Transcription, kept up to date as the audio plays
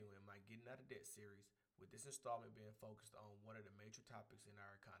debt series, with this installment being focused on one of the major topics in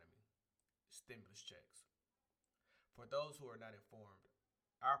our economy: stimulus checks. For those who are not informed,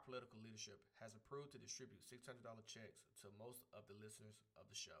 our political leadership has approved to distribute $600 checks to most of the listeners of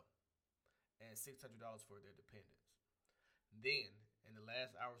the show, and $600 for their dependents. Then, in the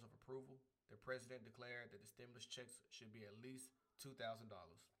last hours of approval, the president declared that the stimulus checks should be at least $2,000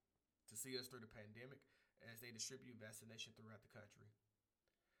 to see us through the pandemic as they distribute vaccination throughout the country.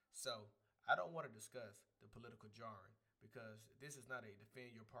 So, I don't want to discuss the political jarring because this is not a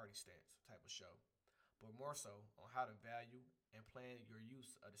defend your party stance type of show, but more so on how to value and plan your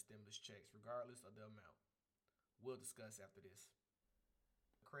use of the stimulus checks regardless of the amount. We'll discuss after this.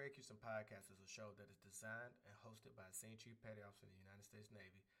 The Craig Houston Podcast is a show that is designed and hosted by a Senior Chief Petty Officer in the United States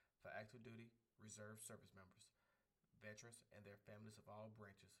Navy for active duty, reserve service members, veterans, and their families of all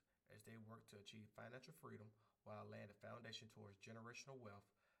branches as they work to achieve financial freedom while laying the foundation towards generational wealth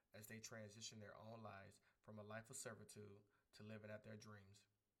as they transition their own lives from a life of servitude to living out their dreams.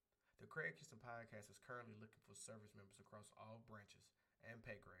 The Craig Houston Podcast is currently looking for service members across all branches and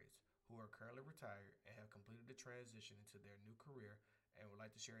pay grades who are currently retired and have completed the transition into their new career and would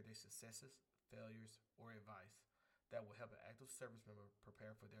like to share their successes, failures, or advice that will help an active service member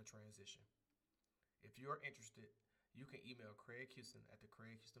prepare for their transition. If you are interested, you can email Craig Houston at the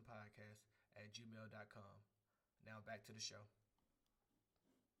Craig Houston Podcast at gmail.com. Now back to the show.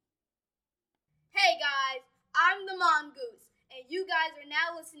 Hey guys, I'm the Mongoose, and you guys are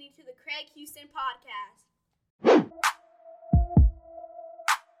now listening to the Craig Houston Podcast.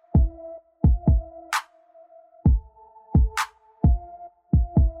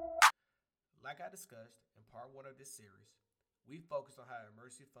 Like I discussed in part one of this series, we focus on how an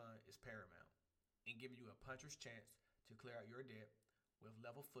emergency fund is paramount in giving you a puncher's chance to clear out your debt with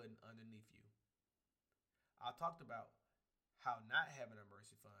level footing underneath you. I talked about how not having an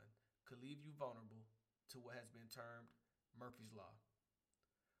emergency fund could leave you vulnerable to what has been termed Murphy's Law,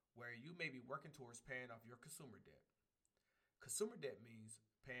 where you may be working towards paying off your consumer debt. Consumer debt means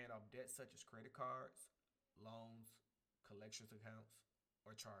paying off debts such as credit cards, loans, collections accounts,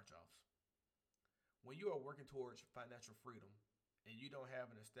 or charge-offs. When you are working towards financial freedom and you don't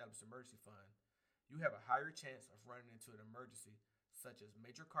have an established emergency fund, you have a higher chance of running into an emergency such as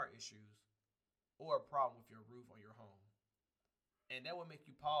major car issues or a problem with your roof on your home. And that will make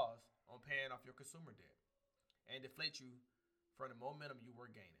you pause on paying off your consumer debt and deflate you from the momentum you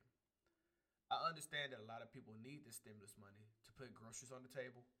were gaining. I understand that a lot of people need this stimulus money to put groceries on the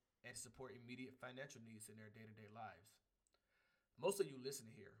table and to support immediate financial needs in their day-to-day lives. Most of you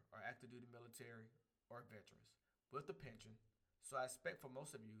listening here are active duty military or veterans with a pension, so I expect for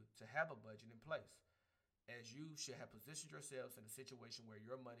most of you to have a budget in place, as you should have positioned yourselves in a situation where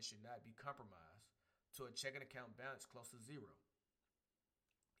your money should not be compromised to a checking account balance close to zero.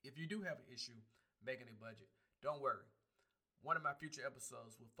 If you do have an issue making a budget, don't worry. One of my future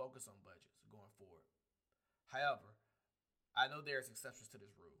episodes will focus on budgets going forward. However, I know there's exceptions to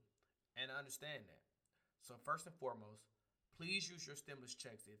this rule, and I understand that. So first and foremost, please use your stimulus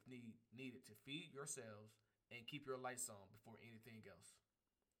checks if needed to feed yourselves and keep your lights on before anything else.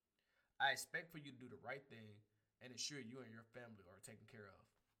 I expect for you to do the right thing and ensure you and your family are taken care of.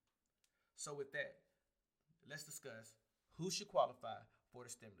 So with that, let's discuss who should qualify for the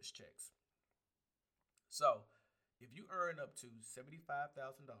stimulus checks. So, if you earn up to $75,000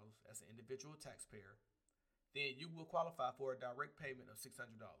 as an individual taxpayer, then you will qualify for a direct payment of $600.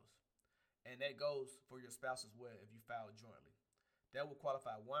 And that goes for your spouse as well if you file jointly. That will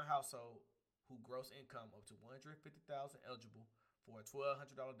qualify one household who gross income up to $150,000 eligible for a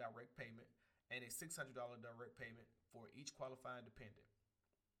 $1,200 direct payment and a $600 direct payment for each qualifying dependent.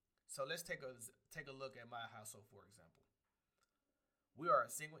 So let's take a look at my household, for example. We are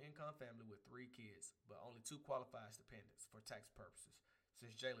a single income family with 3 kids, but only 2 qualified dependents for tax purposes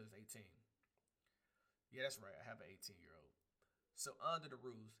since Jayla is 18. Yeah, that's right, I have an 18-year-old. So under the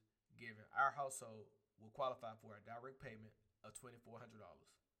rules given, our household will qualify for a direct payment of $2,400.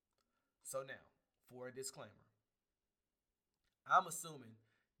 So now, for a disclaimer, I'm assuming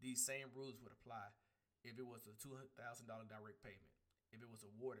these same rules would apply if it was a $2,000 direct payment, if it was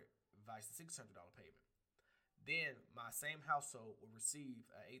awarded vice the $600 payment. Then my same household will receive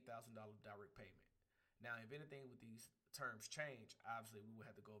an $8,000 direct payment. Now, if anything with these terms change, obviously we will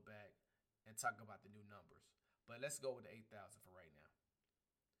have to go back and talk about the new numbers. But let's go with the $8,000 for right now.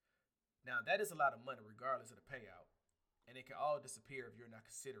 Now, that is a lot of money regardless of the payout, and it can all disappear if you're not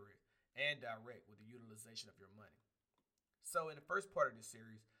considerate and direct with the utilization of your money. So in the first part of this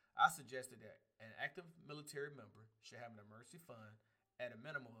series, I suggested that an active military member should have an emergency fund at a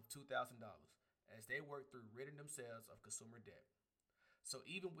minimum of $2,000 as they work through ridding themselves of consumer debt. So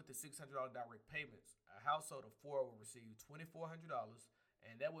even with the $600 direct payments, a household of four will receive $2,400,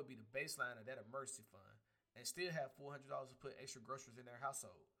 and that would be the baseline of that emergency fund, and still have $400 to put extra groceries in their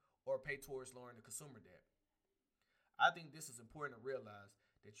household or pay towards lowering the consumer debt. I think this is important to realize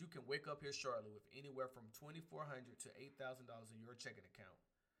that you can wake up here shortly with anywhere from $2,400 to $8,000 in your checking account,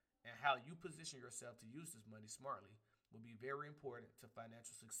 and how you position yourself to use this money smartly will be very important to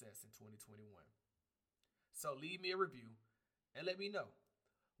financial success in 2021. So leave me a review and let me know.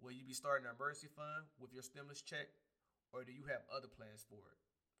 Will you be starting an emergency fund with your stimulus check, or do you have other plans for it?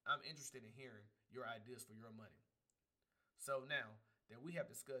 I'm interested in hearing your ideas for your money. So now that we have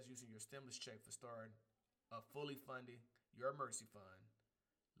discussed using your stimulus check for starting a fully funding your emergency fund,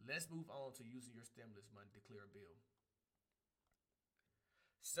 let's move on to using your stimulus money to clear a bill.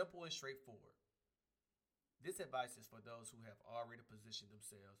 Simple and straightforward. This advice is for those who have already positioned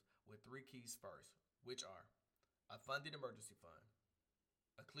themselves with three keys first, which are a funded emergency fund,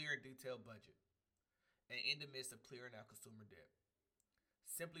 a clear and detailed budget, and in the midst of clearing out consumer debt.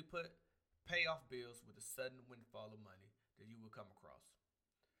 Simply put, pay off bills with a sudden windfall of money that you will come across.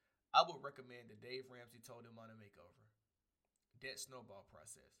 I would recommend the Dave Ramsey Told Him Money Makeover debt snowball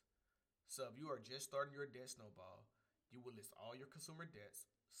process. So if you are just starting your debt snowball, you will list all your consumer debts,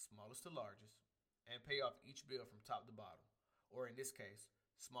 smallest to largest, and pay off each bill from top to bottom, or in this case,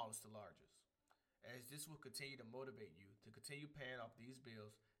 smallest to largest, as this will continue to motivate you to continue paying off these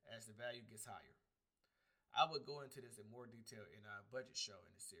bills as the value gets higher. I will go into this in more detail in our budget show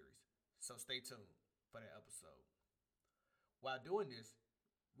in the series, so stay tuned for that episode. While doing this,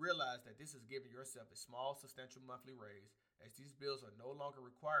 realize that this is giving yourself a small, substantial monthly raise, as these bills are no longer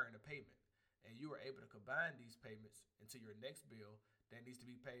requiring a payment, and you are able to combine these payments into your next bill that needs to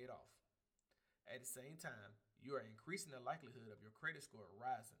be paid off. At the same time, you are increasing the likelihood of your credit score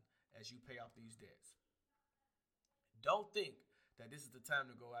rising as you pay off these debts. Don't think that this is the time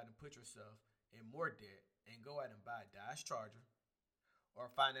to go out and put yourself in more debt and go out and buy a Dodge Charger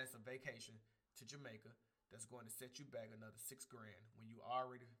or finance a vacation to Jamaica that's going to set you back another $6,000 when you are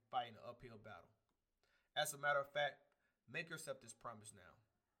already fighting an uphill battle. As a matter of fact, make yourself this promise now.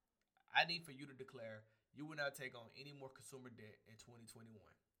 I need for you to declare you will not take on any more consumer debt in 2021.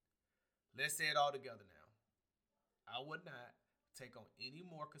 Let's say it all together now. I would not take on any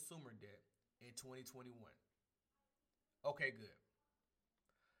more consumer debt in 2021. Okay, good.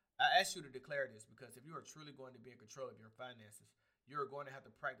 I ask you to declare this because if you are truly going to be in control of your finances, you are going to have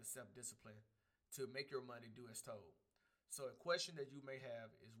to practice self-discipline to make your money do as told. So a question that you may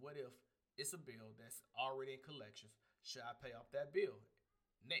have is, what if it's a bill that's already in collections? Should I pay off that bill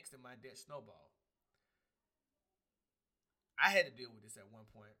next in my debt snowball? I had to deal with this at one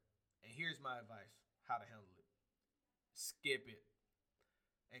point, and here's my advice how to handle it. Skip it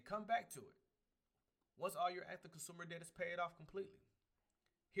and come back to it once all your active consumer debt is paid off completely.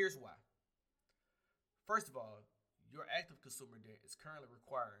 Here's why. First of all, your active consumer debt is currently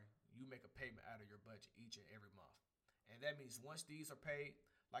requiring you make a payment out of your budget each and every month. And that means once these are paid,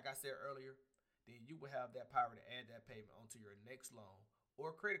 like I said earlier, then you will have that power to add that payment onto your next loan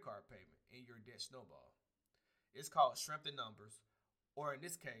or credit card payment in your debt snowball. It's called strengthened numbers, or in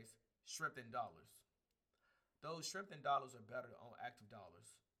this case, strengthened dollars. Those strengthened dollars are better on active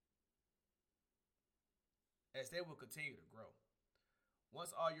dollars, as they will continue to grow.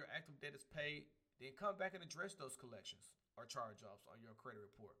 Once all your active debt is paid, then come back and address those collections or charge-offs on your credit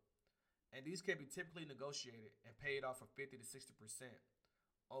report. And these can be typically negotiated and paid off for 50 to 60%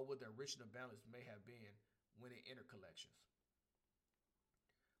 on what the original balance may have been when it entered collections.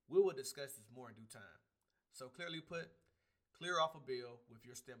 We will discuss this more in due time. So clearly put, clear off a bill with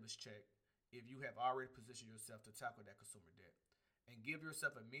your stimulus check if you have already positioned yourself to tackle that consumer debt, and give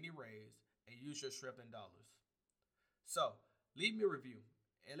yourself a mini raise and use your strengthened dollars. So leave me a review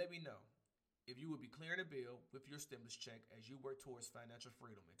and let me know if you will be clearing a bill with your stimulus check as you work towards financial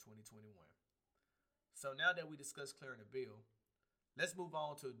freedom in 2021. So now that we discussed clearing a bill, let's move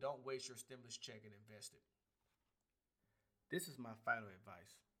on to don't waste your stimulus check and invest it. This is my final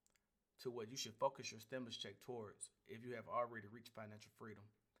advice to what you should focus your stimulus check towards if you have already reached financial freedom.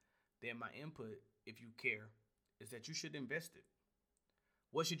 Then my input, if you care, is that you should invest it.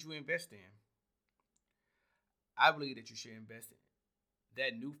 What should you invest in? I believe that you should invest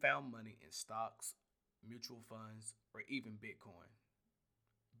that newfound money in stocks, mutual funds, or even Bitcoin.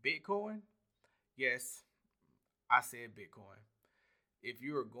 Bitcoin? Yes, I said Bitcoin. If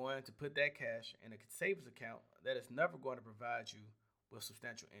you are going to put that cash in a savings account, that is never going to provide you with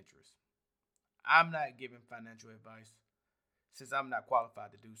substantial interest. I'm not giving financial advice since I'm not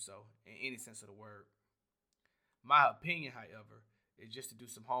qualified to do so in any sense of the word. My opinion, however, is just to do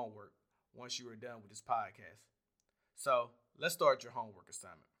some homework once you are done with this podcast. So let's start your homework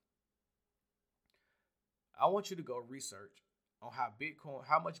assignment. I want you to go research on how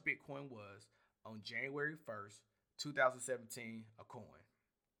much Bitcoin was on January 1st, 2017, a coin.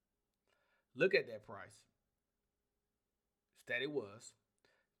 Look at that price that it was.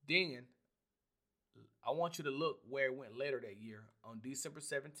 Then I want you to look where it went later that year on December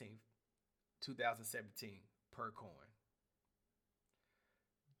 17th, 2017 per coin.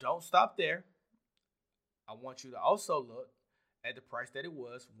 Don't stop there. I want you to also look at the price that it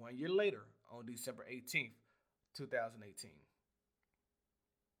was 1 year later on December 18th, 2018.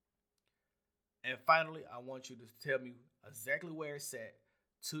 And finally, I want you to tell me exactly where it's at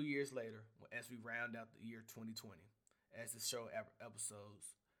 2 years later as we round out the year 2020 as the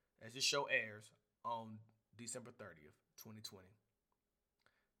show airs on December 30th, 2020.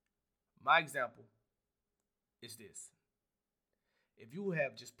 My example is this. If you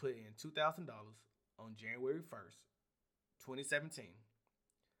have just put in $2,000 on January 1st, 2017,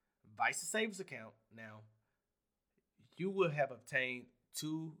 Vice's savings account now, you will have obtained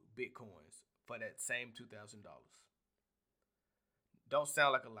 2 Bitcoins for that same $2,000. Don't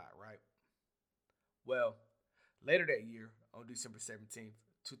sound like a lot, right? Well, later that year, on December 17th,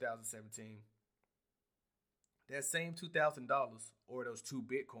 2017, that same $2,000 or those 2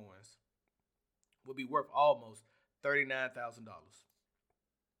 Bitcoins will be worth almost $39,000.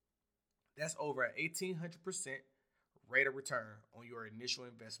 That's over an 1,800% rate of return on your initial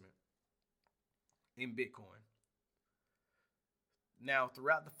investment in Bitcoin. Now,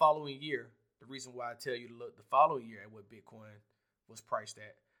 throughout the following year, the reason why I tell you to look the following year at what Bitcoin was priced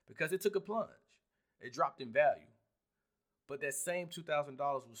at, because it took a plunge. It dropped in value. But that same $2,000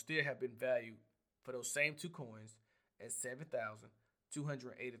 will still have been valued for those same 2 coins at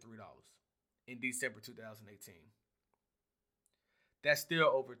 $7,283 in December 2018. That's still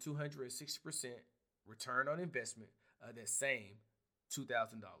over 260% return on investment of that same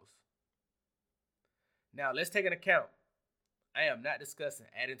 $2,000. Now, let's take an account. I am not discussing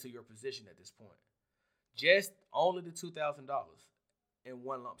adding to your position at this point. Just only the $2,000 in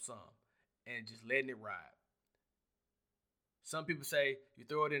one lump sum and just letting it ride. Some people say you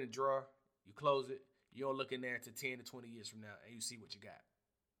throw it in a drawer, you close it, you don't look in there until 10 to 20 years from now and you see what you got.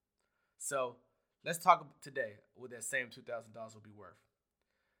 So let's talk today what that same $2,000 will be worth.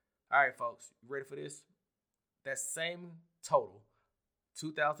 All right, folks, you ready for this? That same total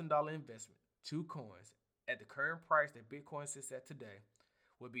 $2,000 investment, 2 coins, at the current price that Bitcoin sits at today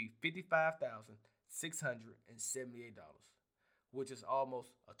would be $55,678, which is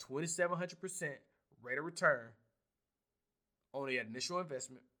almost a 2,700% rate of return on the initial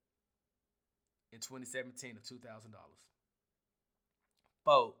investment in 2017 of $2,000.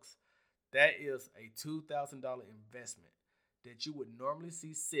 Folks, that is a $2,000 investment that you would normally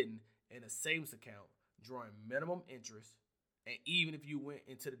see sitting in a savings account drawing minimum interest, and even if you went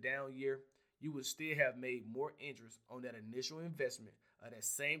into the down year, you would still have made more interest on that initial investment of that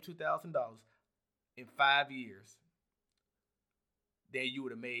same $2,000 in 5 years than you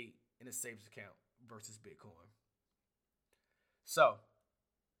would have made in a savings account versus Bitcoin. So,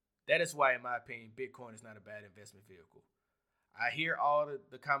 that is why, in my opinion, Bitcoin is not a bad investment vehicle. I hear all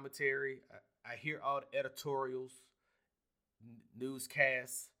the commentary. I hear all the editorials,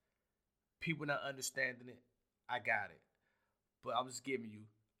 newscasts, people not understanding it. I got it. But I'm just giving you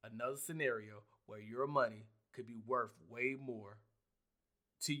another scenario where your money could be worth way more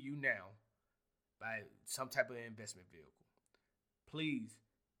to you now by some type of investment vehicle. Please,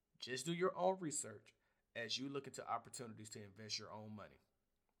 just do your own research as you look into opportunities to invest your own money.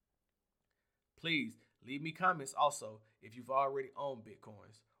 Please leave me comments also if you've already owned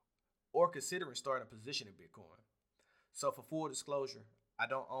Bitcoins or considering starting a position in Bitcoin. So for full disclosure, I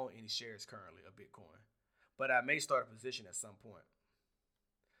don't own any shares currently of Bitcoin, but I may start a position at some point.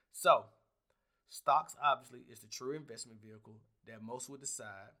 So, stocks obviously is the true investment vehicle that most would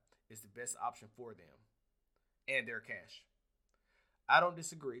decide is the best option for them and their cash. I don't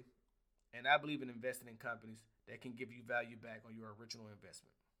disagree, and I believe in investing in companies that can give you value back on your original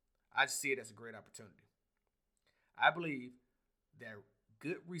investment. I just see it as a great opportunity. I believe that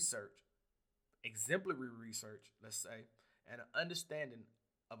good research, exemplary research, let's say, and an understanding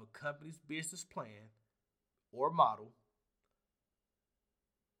of a company's business plan or model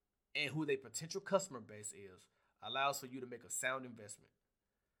and who their potential customer base is allows for you to make a sound investment.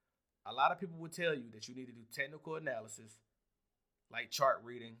 A lot of people will tell you that you need to do technical analysis like chart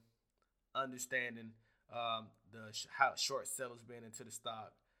reading, understanding how short sellers been into the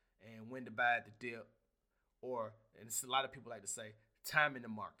stock and when to buy at the dip, and it's a lot of people like to say, time in the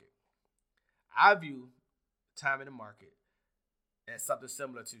market. I view time in the market as something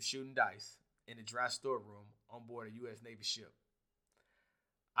similar to shooting dice in the dry storeroom on board a U.S. Navy ship.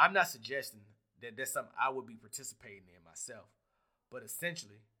 I'm not suggesting that that's something I would be participating in myself, but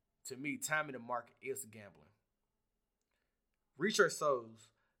essentially, to me, timing the market is gambling. Research shows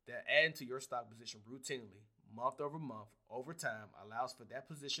that adding to your stock position routinely, month over month, over time, allows for that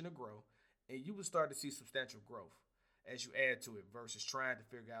position to grow, and you will start to see substantial growth as you add to it versus trying to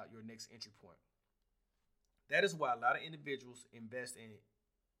figure out your next entry point. That is why a lot of individuals invest in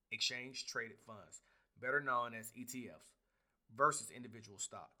exchange traded funds, better known as ETFs, versus individual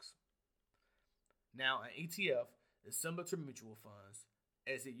stocks. Now, an ETF is similar to mutual funds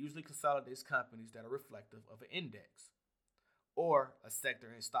as it usually consolidates companies that are reflective of an index or a sector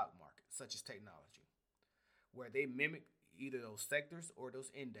in the stock market, such as technology, where they mimic either those sectors or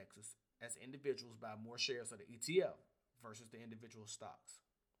those indexes as individuals buy more shares of the ETF versus the individual stocks.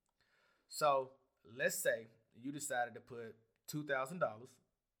 So let's say you decided to put $2,000,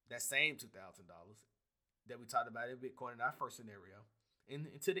 that same $2,000 that we talked about in Bitcoin in our first scenario,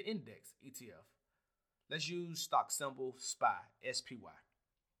 into the index ETF. Let's use stock symbol SPY, SPY.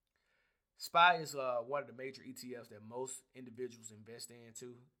 SPY is one of the major ETFs that most individuals invest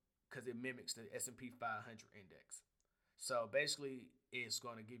into because it mimics the S&P 500 index. So basically, it's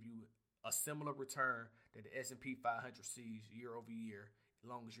going to give you a similar return that the S&P 500 sees year over year, as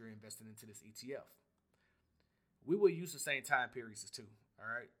long as you're investing into this ETF. We will use the same time periods as too, all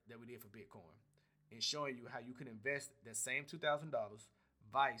right, that we did for Bitcoin, in showing you how you can invest that same $2,000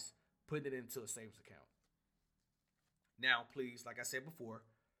 vice putting it into a savings account. Now, please, like I said before,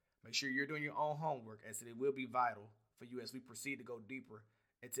 make sure you're doing your own homework, as it will be vital for you as we proceed to go deeper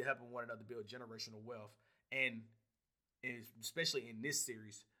into helping one another build generational wealth, and especially in this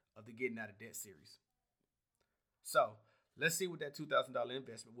series of the Getting Out of Debt series. So let's see what that $2,000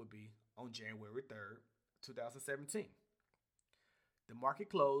 investment would be on January 3rd, 2017. The market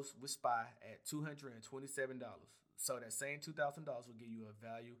closed with SPY at $227. So that same $2,000 will give you a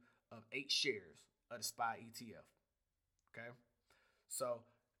value of 8 shares of the SPY ETF. Okay? So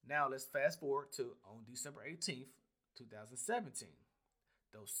now let's fast forward to on December 18th, 2017.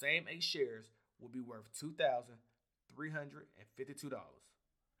 Those same 8 shares will be worth $2,352.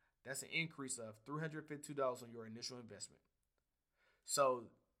 That's an increase of $352 on your initial investment. So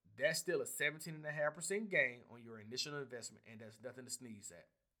that's still a 17.5% gain on your initial investment, and that's nothing to sneeze at.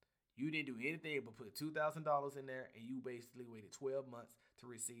 You didn't do anything but put $2,000 in there, and you basically waited 12 months to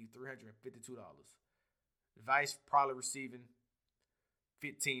receive $352. Vice probably receiving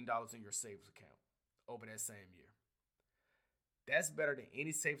 $15 in your savings account over that same year. That's better than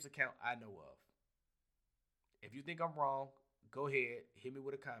any savings account I know of. If you think I'm wrong, go ahead, hit me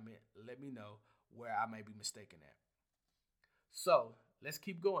with a comment, let me know where I may be mistaken at. So let's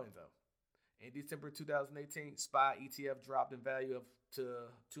keep going though. In December 2018, SPY ETF dropped in value to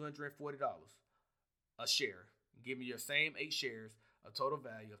 $240 a share, giving your same 8 shares a total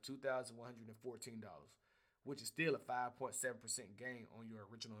value of $2,114, which is still a 5.7% gain on your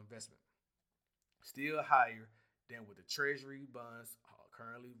original investment. Still higher than what the Treasury bonds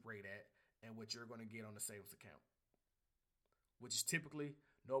currently rate at and what you're going to get on the savings account, which is typically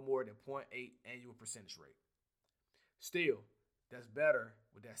no more than 0.8 annual percentage rate. Still, that's better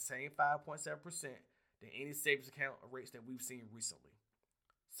with that same 5.7% than any savings account rates that we've seen recently.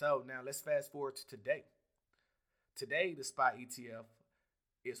 So now let's fast forward to today. Today, the SPY ETF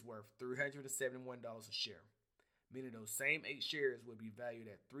is worth $371 a share, meaning those same 8 shares will be valued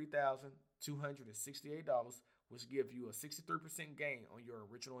at $3,268, which gives you a 63% gain on your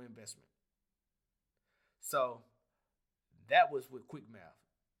original investment. So that was with quick math.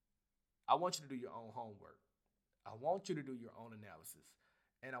 I want you to do your own homework. I want you to do your own analysis.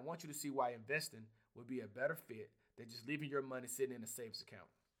 And I want you to see why investing would be a better fit than just leaving your money sitting in a savings account.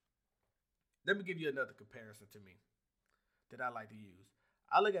 Let me give you another comparison to me that I like to use.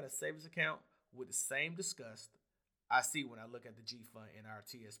 I look at a savings account with the same disgust I see when I look at the G Fund in our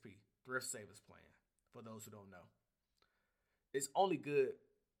TSP, Thrift Savings Plan, for those who don't know. It's only good,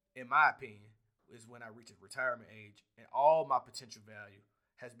 in my opinion, is when I reach a retirement age and all my potential value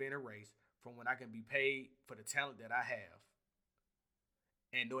has been erased from when I can be paid for the talent that I have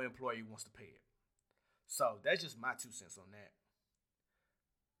and no employee wants to pay it. So that's just my 2 cents on that.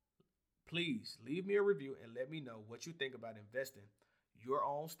 Please leave me a review and let me know what you think about investing your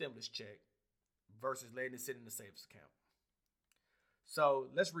own stimulus check versus letting it sit in the savings account. So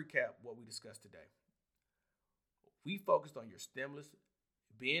let's recap what we discussed today. We focused on your stimulus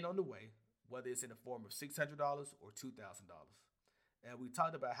being on the way, whether it's in the form of $600 or $2,000. And we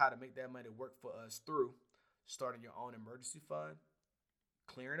talked about how to make that money work for us through starting your own emergency fund,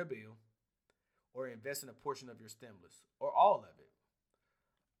 clearing a bill, or investing a portion of your stimulus, or all of it.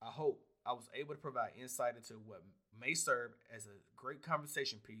 I hope I was able to provide insight into what may serve as a great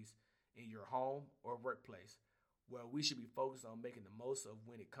conversation piece in your home or workplace, where we should be focused on making the most of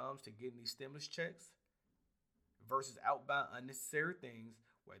when it comes to getting these stimulus checks versus outbound unnecessary things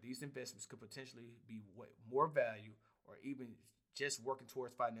where these investments could potentially be more value or even just working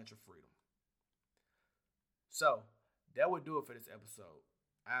towards financial freedom. So that would do it for this episode.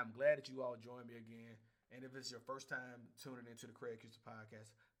 I'm glad that you all joined me again. And if it's your first time tuning into the Craig Houston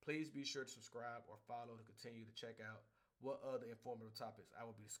podcast, please be sure to subscribe or follow to continue to check out what other informative topics I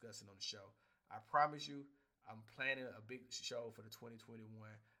will be discussing on the show. I promise you, I'm planning a big show for the 2021.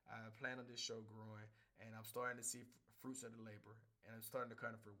 I plan on this show growing, and I'm starting to see fruits of the labor, and I'm starting to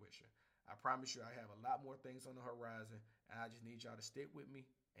come to fruition. I promise you, I have a lot more things on the horizon, and I just need y'all to stick with me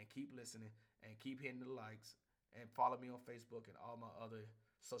and keep listening and keep hitting the likes and follow me on Facebook and all my other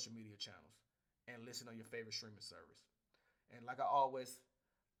social media channels and listen on your favorite streaming service. And like I always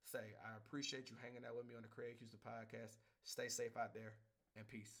say, I appreciate you hanging out with me on the Craig Houston podcast. Stay safe out there, and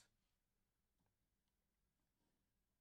peace.